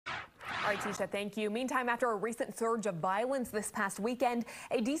All right, Tisha, thank you. Meantime, after a recent surge of violence this past weekend,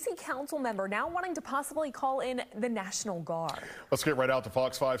 a D.C. council member now wanting to possibly call in the National Guard. Let's get right out to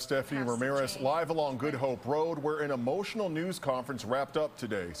Fox 5. Stephanie Ramirez live along Good Hope Road, where an emotional news conference wrapped up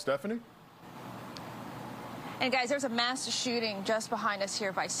today. Stephanie? And guys, there's a mass shooting just behind us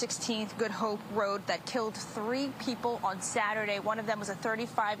here by 16th Good Hope Road that killed 3 people on Saturday. One of them was a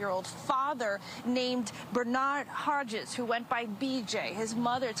 35-year-old father named Bernard Hodges, who went by BJ. His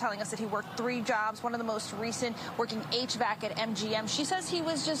mother telling us that he worked 3 jobs, one of the most recent working HVAC at MGM. She says he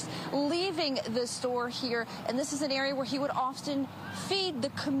was just leaving the store here, and this is an area where he would often feed the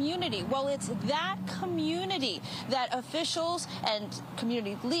community. Well, it's that community that officials and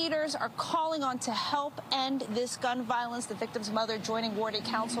community leaders are calling on to help end this gun violence. The victim's mother joining Ward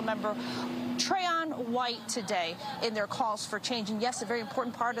Council member Trayon White today in their calls for change. And yes, a very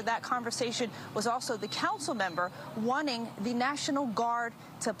important part of that conversation was also the council member wanting the National Guard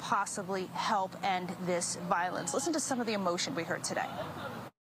to possibly help end this violence. Listen to some of the emotion we heard today.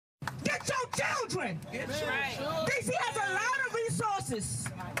 Get your children. That's right. DC has a lot of resources.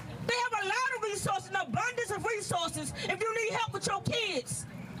 They have a lot of resources, an abundance of resources if you need help with your kids.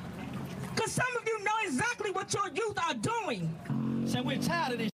 Because some of you know exactly what your youth are doing. So we're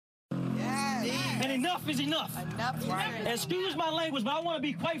tired of this. And enough is enough. Right. Excuse my language, but I want to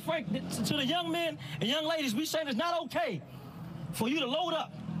be quite frank to the young men and young ladies. We saying it's not okay for you to load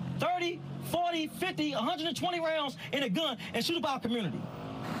up 30, 40, 50, 120 rounds in a gun and shoot about our community.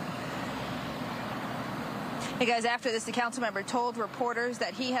 Hey guys, after this, the council member told reporters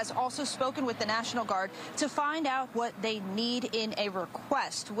that he has also spoken with the National Guard to find out what they need in a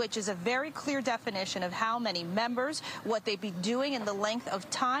request, which is a very clear definition of how many members, what they'd be doing, and the length of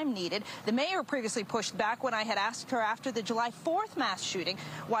time needed. The mayor previously pushed back when I had asked her after the July 4th mass shooting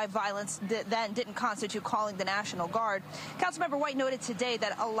why violence then didn't constitute calling the National Guard. Councilmember White noted today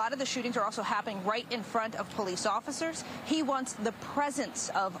that a lot of the shootings are also happening right in front of police officers. He wants the presence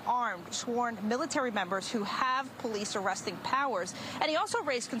of armed, sworn military members who have police arresting powers. And he also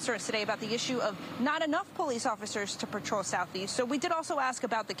raised concerns today about the issue of not enough police officers to patrol Southeast. So we did also ask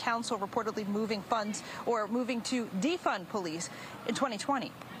about the council reportedly moving funds or moving to defund police in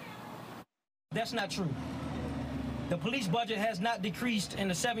 2020. That's not true. The police budget has not decreased in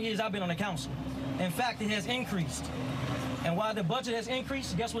the 7 years I've been on the council. In fact, it has increased. And while the budget has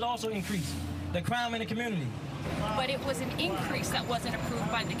increased, guess what also increased? The crime in the community. But it was an increase that wasn't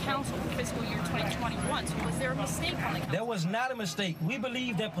approved by the council for fiscal year 2021. So was there a mistake on the council? There was not a mistake. We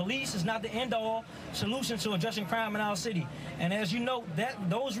believe that police is not the end-all solution to addressing crime in our city. And as you know,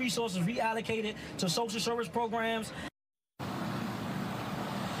 those resources reallocated to social service programs.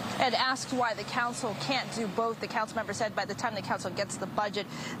 And asked why the council can't do both, the council member said by the time the council gets the budget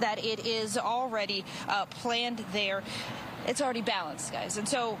that it is already planned there. It's already balanced, guys. And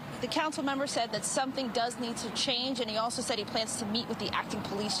so the council member said that something does need to change, and he also said he plans to meet with the acting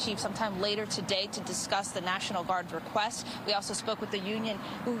police chief sometime later today to discuss the National Guard request. We also spoke with the union,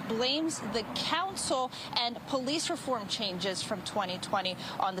 who blames the council and police reform changes from 2020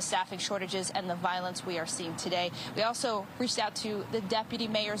 on the staffing shortages and the violence we are seeing today. We also reached out to the deputy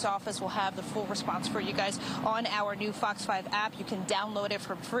mayor's office. We'll have the full response for you guys on our new Fox 5 app. You can download it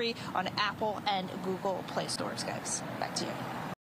for free on Apple and Google Play stores, guys. Back to you.